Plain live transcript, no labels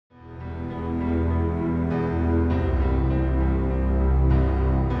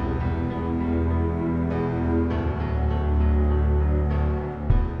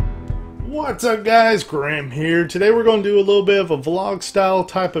What's up guys, Grim here. Today we're going to do a little bit of a vlog style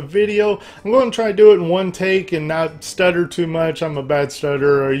type of video. I'm going to try to do it in one take and not stutter too much. I'm a bad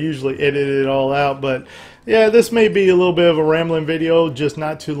stutterer. I usually edit it all out, but yeah, this may be a little bit of a rambling video, just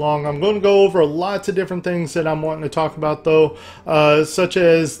not too long. I'm going to go over lots of different things that I'm wanting to talk about though, such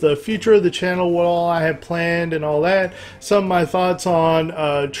as the future of the channel, what all I have planned and all that. Some of my thoughts on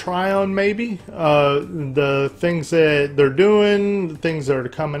Trion maybe, the things that they're doing, the things that are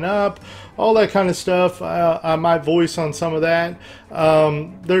coming up, all that kind of stuff. I might voice on some of that.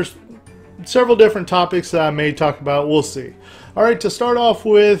 There's several different topics that I may talk about. We'll see. Alright, to start off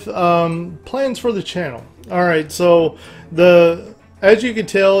with, plans for the channel. Alright, so as you can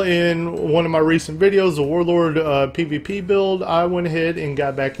tell in one of my recent videos, the Warlord PvP build, I went ahead and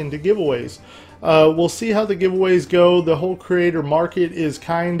got back into giveaways. We'll see how the giveaways go. The whole creator market is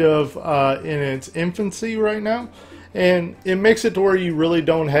kind of in its infancy right now, and it makes it to where you really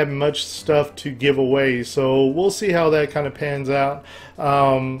don't have much stuff to give away. So we'll see how that kind of pans out.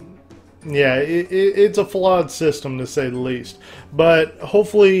 Yeah, it's a flawed system to say the least, but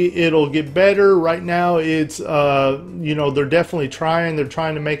hopefully it'll get better. Right now it's you know, they're definitely trying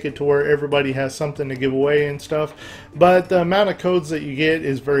to make it to where everybody has something to give away and stuff, but the amount of codes that you get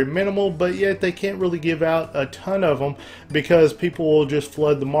is very minimal, but yet they can't really give out a ton of them because people will just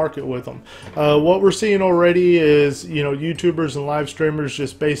flood the market with them. What we're seeing already is, you know, YouTubers and live streamers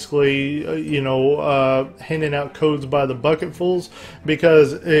just basically you know, handing out codes by the bucketfuls,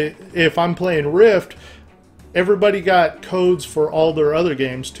 because if I'm playing Rift, everybody got codes for all their other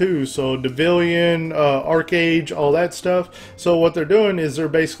games too, so Devillion, Arcage, all that stuff. So what they're doing is they're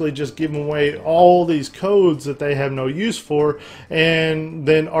basically just giving away all these codes that they have no use for, and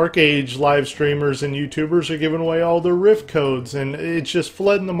then Arcage live streamers and YouTubers are giving away all their Rift codes, and it's just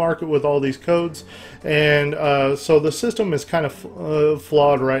flooding the market with all these codes. And so the system is kind of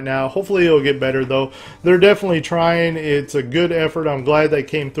flawed right now. Hopefully it'll get better though. They're definitely trying. It's a good effort. I'm glad they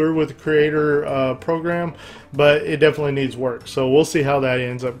came through with the creator program, but it definitely needs work. So we'll see how that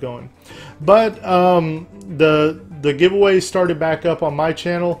ends up going. But the giveaway started back up on my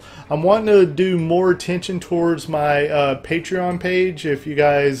channel. I'm wanting to do more attention towards my Patreon page. If you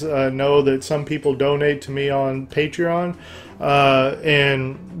guys know that some people donate to me on Patreon,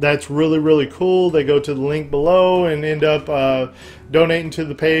 and that's really cool. They go to the link below and end up donating to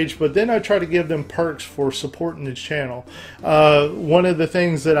the page, but then I try to give them perks for supporting the channel. One of the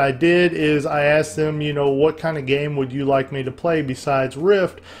things that I did is I asked them, you know, what kind of game would you like me to play besides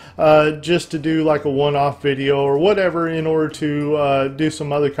Rift, just to do like a one-off video or whatever, in order to do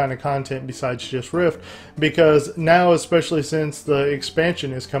some other kind of content besides just Rift, because now, especially since the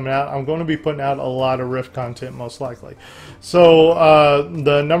expansion is coming out, I'm going to be putting out a lot of Rift content most likely. So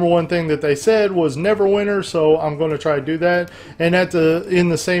the number one thing that they said was Neverwinter, so I'm going to try to do that. And in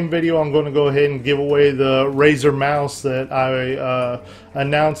the same video, I'm going to go ahead and give away the Razer mouse that I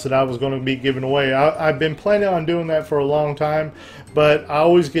announced that I was going to be giving away. I've been planning on doing that for a long time, but I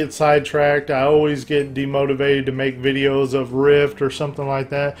always get sidetracked. I always get demotivated to make videos of Rift or something like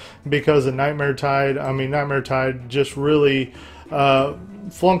that because of Nightmare Tide. I mean, Nightmare Tide just really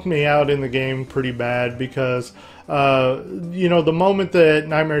flunked me out in the game pretty bad, because you know, the moment that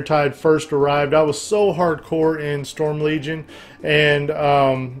Nightmare Tide first arrived, I was so hardcore in Storm Legion, and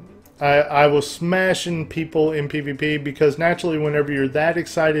I was smashing people in PvP, because naturally whenever you're that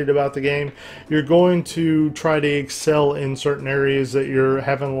excited about the game, you're going to try to excel in certain areas that you're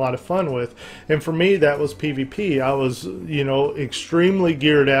having a lot of fun with. And for me, that was PvP. I was, you know, extremely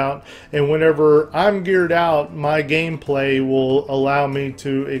geared out, and whenever I'm geared out, my gameplay will allow me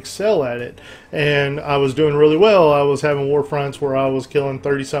to excel at it. And I was doing really well. I was having war fronts where I was killing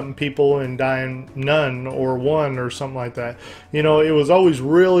 30-something people and dying none or one or something like that. You know, it was always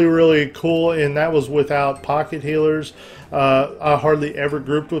really cool, and that was without pocket healers. I hardly ever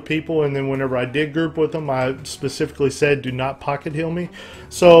grouped with people, and then whenever I did group with them, I specifically said, do not pocket heal me.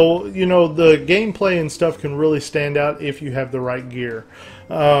 So, you know, the gameplay and stuff can really stand out if you have the right gear.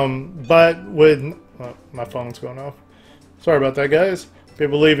 But with... Oh, my phone's going off. Sorry about that, guys.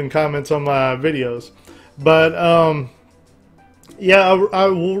 People leaving comments on my videos. But yeah,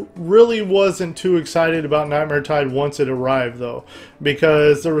 I really wasn't too excited about Nightmare Tide once it arrived though,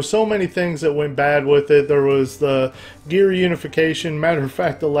 because there were so many things that went bad with it. There was the gear unification. Matter of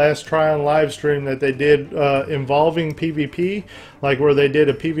fact, the last Trion live stream that they did involving PvP, like where they did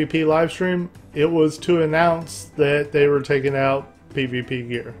a PvP live stream, it was to announce that they were taking out PvP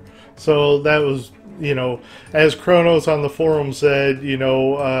gear. So that was, you know, as Kronos on the forum said, you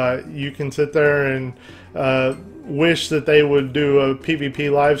know, you can sit there and wish that they would do a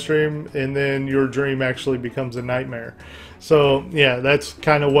PvP live stream, and then your dream actually becomes a nightmare. So yeah, that's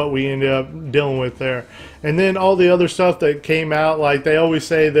kind of what we ended up dealing with there. And then all the other stuff that came out, like they always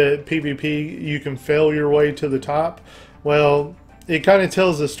say that PvP, you can fail your way to the top. Well, it kind of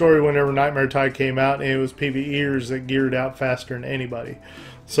tells the story whenever Nightmare Tide came out, and it was PvEers that geared out faster than anybody.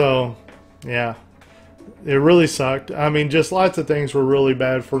 So yeah, it really sucked. I mean, just lots of things were really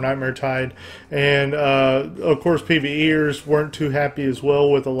bad for Nightmare Tide. And, of course, PvEers weren't too happy as well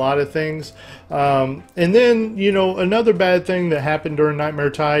with a lot of things. And then, you know, another bad thing that happened during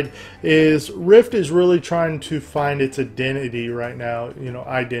Nightmare Tide is Rift is really trying to find its identity right now, you know,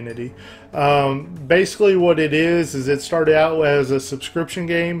 identity. Basically what it is it started out as a subscription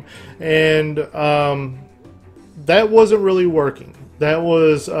game, and that wasn't really working. That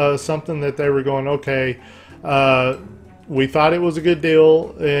was something that they were going, okay, we thought it was a good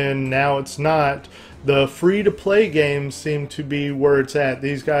deal, and now it's not. The free-to-play games seem to be where it's at.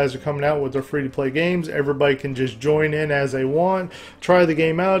 These guys are coming out with their free-to-play games. Everybody can just join in as they want, try the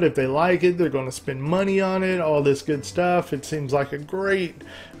game out. If they like it, they're going to spend money on it, all this good stuff. It seems like a great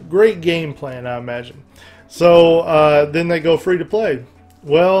game plan, I imagine. So then they go free-to-play.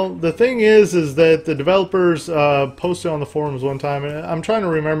 Well, the thing is that the developers posted on the forums one time, and I'm trying to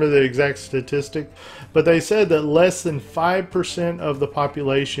remember the exact statistic, but they said that less than 5% of the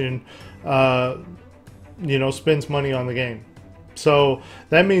population, you know, spends money on the game. So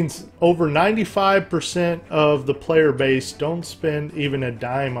that means over 95% of the player base don't spend even a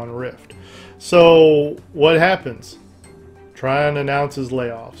dime on Rift. So what happens? Trion announces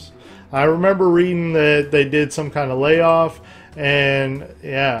layoffs. I remember reading that they did some kind of layoff. And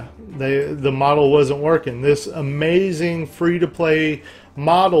yeah, the model wasn't working. This amazing free-to-play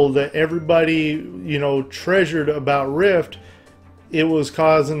model that everybody, you know, treasured about Rift, it was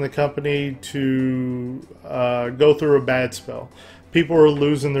causing the company to go through a bad spell. People were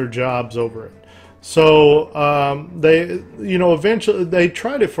losing their jobs over it. So they, you know, eventually they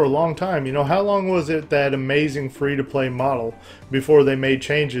tried it for a long time. You know, how long was it, that amazing free-to-play model, before they made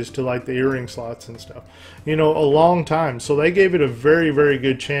changes to like the earring slots and stuff? You know, a long time. So they gave it a very, very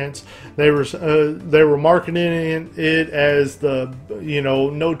good chance. They were marketing it as the, you know,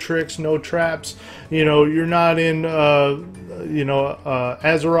 no tricks, no traps. You know, you're not in you know,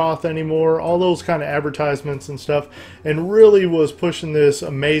 Azeroth anymore. All those kind of advertisements and stuff, and really was pushing this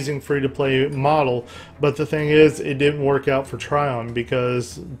amazing free-to-play model. But the thing is, it didn't work out for Trion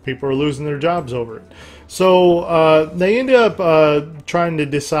because people are losing their jobs over it. So they ended up trying to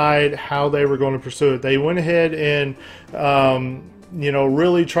decide how they were going to pursue it. They went ahead and you know,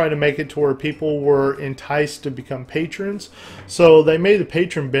 really try to make it to where people were enticed to become patrons. So they made the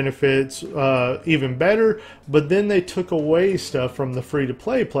patron benefits even better, but then they took away stuff from the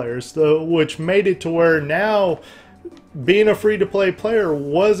free-to-play players, which made it to where now being a free-to-play player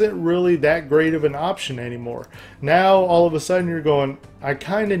wasn't really that great of an option anymore. Now all of a sudden you're going, I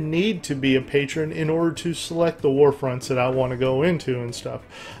kind of need to be a patron in order to select the war fronts that I want to go into and stuff.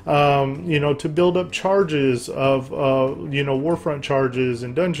 You know, to build up charges of you know, warfront charges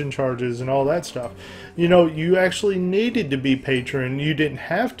and dungeon charges and all that stuff. You know, you actually needed to be patron. You didn't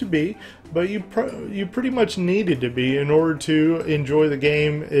have to be, but you pretty much needed to be in order to enjoy the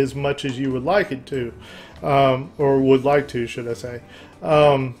game as much as you would like it to. Or would like to, should I say.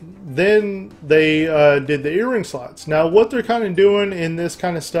 Then they did the earring slots. Now what they're kind of doing in this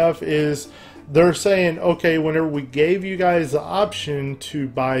kind of stuff is they're saying, okay, whenever we gave you guys the option to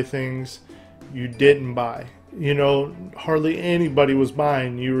buy things, you didn't buy. You know, hardly anybody was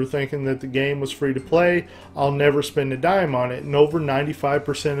buying. You were thinking that the game was free to play. I'll never spend a dime on it. And over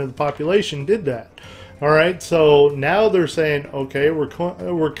 95% of the population did that. All right, so now they're saying, okay, we're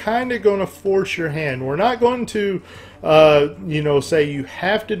kind of going to force your hand. We're not going to, you know, say you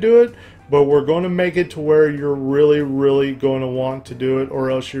have to do it, but we're going to make it to where you're really, really going to want to do it, or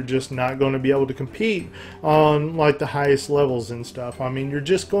else you're just not going to be able to compete on like the highest levels and stuff. I mean, you're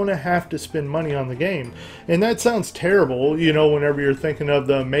just going to have to spend money on the game. And that sounds terrible, you know, whenever you're thinking of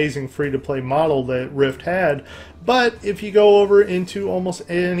the amazing free-to-play model that Rift had. But if you go over into almost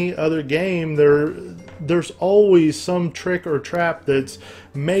any other game, there's always some trick or trap that's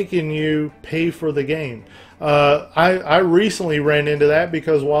making you pay for the game. I recently ran into that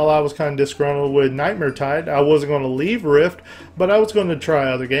because while I was kind of disgruntled with Nightmare Tide, I wasn't going to leave Rift, but I was going to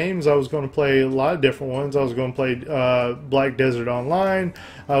try other games. I was going to play a lot of different ones. I was going to play Black Desert Online.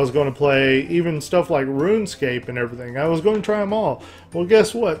 I was going to play even stuff like RuneScape and everything. I was going to try them all. Well,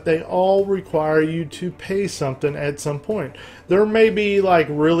 guess what? They all require you to pay something at some point. There may be like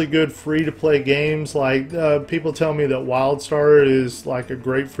really good free-to-play games like Like people tell me that WildStar is like a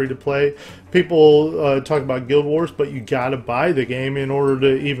great free-to-play. People talk about Guild Wars, but you gotta buy the game in order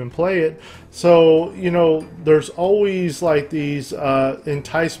to even play it. So, you know, there's always like these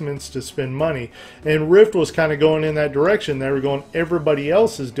enticements to spend money. And Rift was kind of going in that direction. They were going, everybody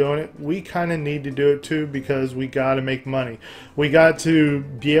else is doing it. We kind of need to do it too, because we got to make money. We got to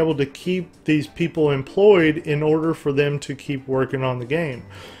be able to keep these people employed in order for them to keep working on the game.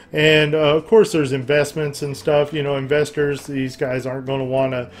 And of course there's investments and stuff. You know, investors, these guys aren't going to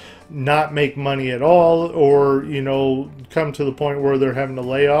want to not make money at all, or, you know, come to the point where they're having to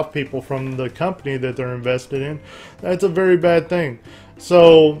lay off people from the company that they're invested in. That's a very bad thing.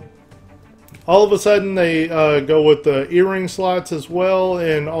 So all of a sudden they go with the earring slots as well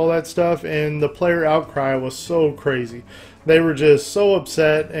and all that stuff, and the player outcry was so crazy. They were just so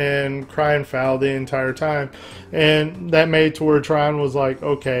upset and crying foul the entire time, and that made to where Trion was like,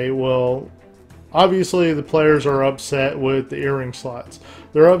 okay, well, obviously the players are upset with the earring slots.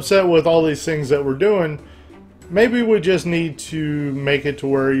 They're upset with all these things that we're doing. Maybe we just need to make it to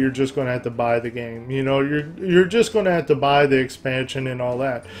where you're just going to have to buy the game. You know, you're just going to have to buy the expansion and all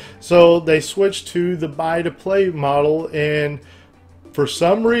that. So they switched to the buy-to-play model, and for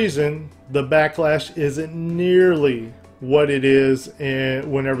some reason the backlash isn't nearly what it is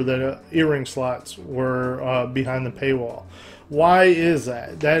whenever the earring slots were behind the paywall. Why is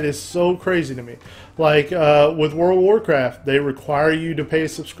that? That is so crazy to me. Like with World of Warcraft, they require you to pay a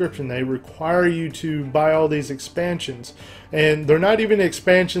subscription. They require you to buy all these expansions. And they're not even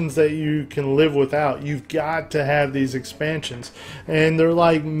expansions that you can live without. You've got to have these expansions. And they're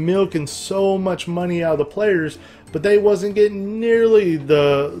like milking so much money out of the players, but they wasn't getting nearly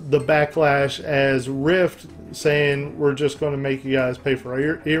the backlash as Rift saying, we're just going to make you guys pay for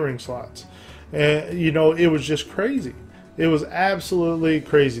our earring slots. And, you know, it was just crazy. It was absolutely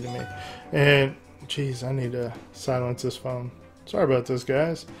crazy to me. And, geez, I need to silence this phone. Sorry about this,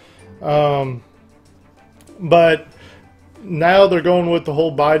 guys. But now they're going with the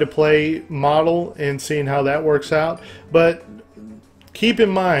whole buy-to-play model and seeing how that works out. But keep in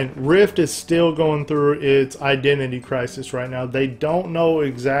mind, Rift is still going through its identity crisis right now. They don't know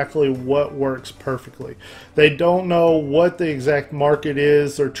exactly what works perfectly. They don't know what the exact market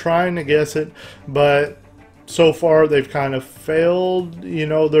is. They're trying to guess it, but so far they've kind of failed. You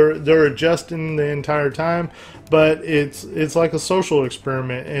know, they're adjusting the entire time, but it's like a social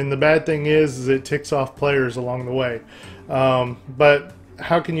experiment, and the bad thing is it ticks off players along the way. But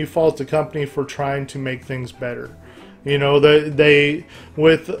how can you fault the company for trying to make things better? You know, they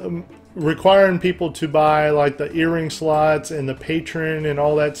with requiring people to buy like the earring slots and the patron and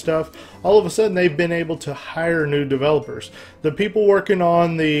all that stuff, all of a sudden they've been able to hire new developers. The people working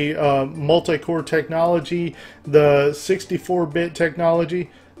on the multi-core technology, the 64-bit technology,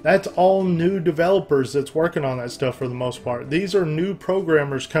 that's all new developers that's working on that stuff for the most part. These are new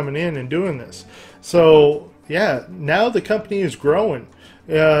programmers coming in and doing this. So yeah, now the company is growing.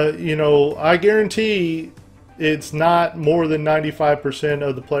 You know, I guarantee it's not more than 95%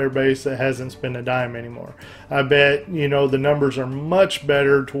 of the player base that hasn't spent a dime anymore. I bet, you know, the numbers are much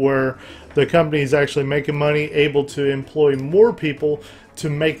better to where the company is actually making money, able to employ more people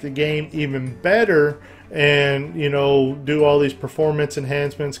to make the game even better, and, you know, do all these performance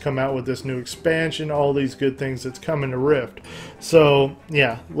enhancements, come out with this new expansion, all these good things that's coming to Rift. So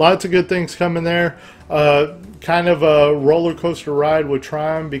yeah, lots of good things coming there. Kind of a roller coaster ride with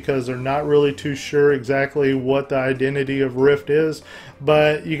Trion, because they're not really too sure exactly what the identity of Rift is,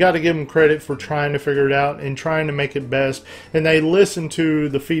 but you got to give them credit for trying to figure it out and trying to make it best. And they listened to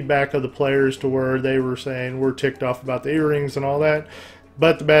the feedback of the players to where they were saying we're ticked off about the earrings and all that.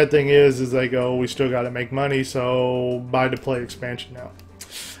 But the bad thing is they go, we still got to make money, so buy to play expansion now.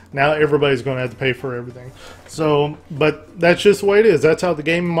 Now everybody's going to have to pay for everything. So, but that's just the way it is. That's how the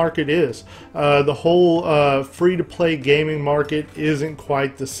gaming market is. The whole free-to-play gaming market isn't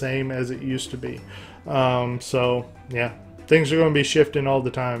quite the same as it used to be. So, yeah, things are going to be shifting all the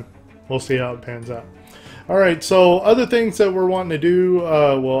time. We'll see how it pans out. Alright, so other things that we're wanting to do,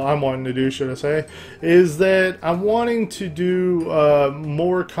 well, I'm wanting to do, should I say, is that I'm wanting to do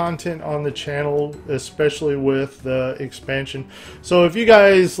more content on the channel, especially with the expansion. So if you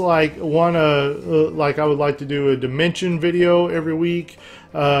guys like want to, like I would like to do a dimension video every week,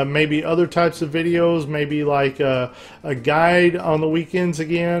 maybe other types of videos, maybe like a guide on the weekends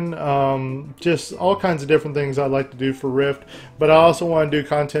again, just all kinds of different things I'd like to do for Rift. But I also want to do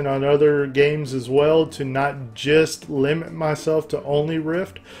content on other games as well, to not not just limit myself to only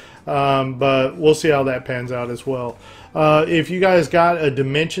Rift. But we'll see how that pans out as well. If you guys got a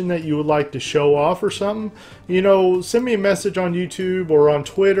dimension that you would like to show off or something, you know, send me a message on YouTube or on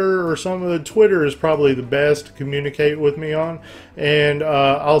Twitter or something. Twitter is probably the best to communicate with me on, and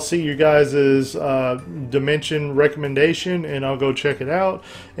I'll see you guys' dimension recommendation, and I'll go check it out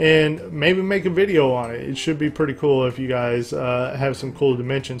and maybe make a video on it. It should be pretty cool if you guys have some cool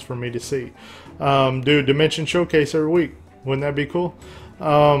dimensions for me to see. Do a dimension showcase every week. Wouldn't that be cool?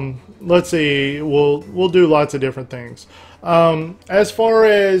 Let's see, we'll do lots of different things. As far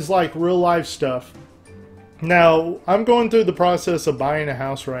as like real life stuff, now I'm going through the process of buying a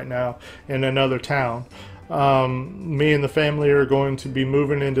house right now in another town. Me and the family are going to be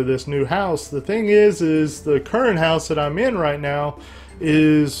moving into this new house. The thing is the current house that I'm in right now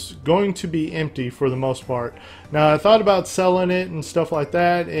is going to be empty for the most part. Now I thought about selling it and stuff like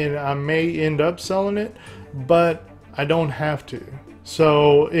that, and I may end up selling it, but I don't have to.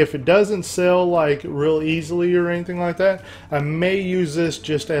 So if it doesn't sell like real easily or anything like that, I may use this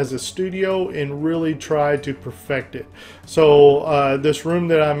just as a studio and really try to perfect it. So this room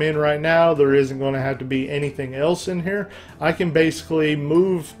that I'm in right now, there isn't going to have to be anything else in here. I can basically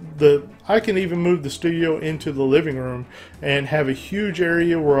I can even move the studio into the living room and have a huge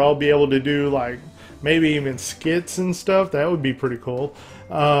area where I'll be able to do like maybe even skits and stuff. That would be pretty cool.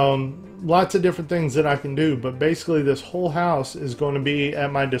 Lots of different things that I can do, but basically this whole house is going to be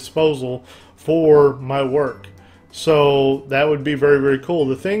at my disposal for my work. So that would be very, very cool.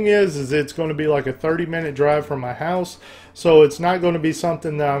 The thing is it's going to be like a 30-minute drive from my house, so it's not going to be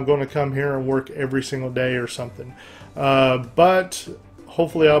something that I'm going to come here and work every single day or something. But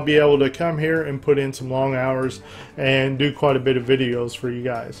hopefully I'll be able to come here and put in some long hours and do quite a bit of videos for you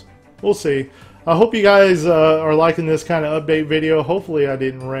guys. We'll see. I hope you guys are liking this kind of update video. Hopefully I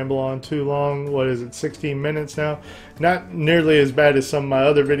didn't ramble on too long. What is it, 16 minutes now? Not nearly as bad as some of my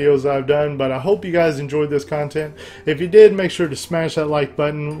other videos I've done, but I hope you guys enjoyed this content. If you did, make sure to smash that like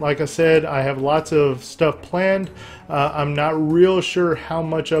button. Like I said, I have lots of stuff planned. I'm not real sure how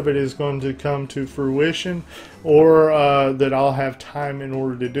much of it is going to come to fruition or that I'll have time in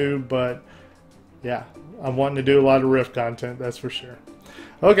order to do, but yeah, I'm wanting to do a lot of Rift content, that's for sure.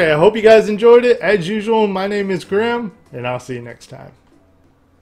 Okay, I hope you guys enjoyed it. As usual, my name is Grim, and I'll see you next time.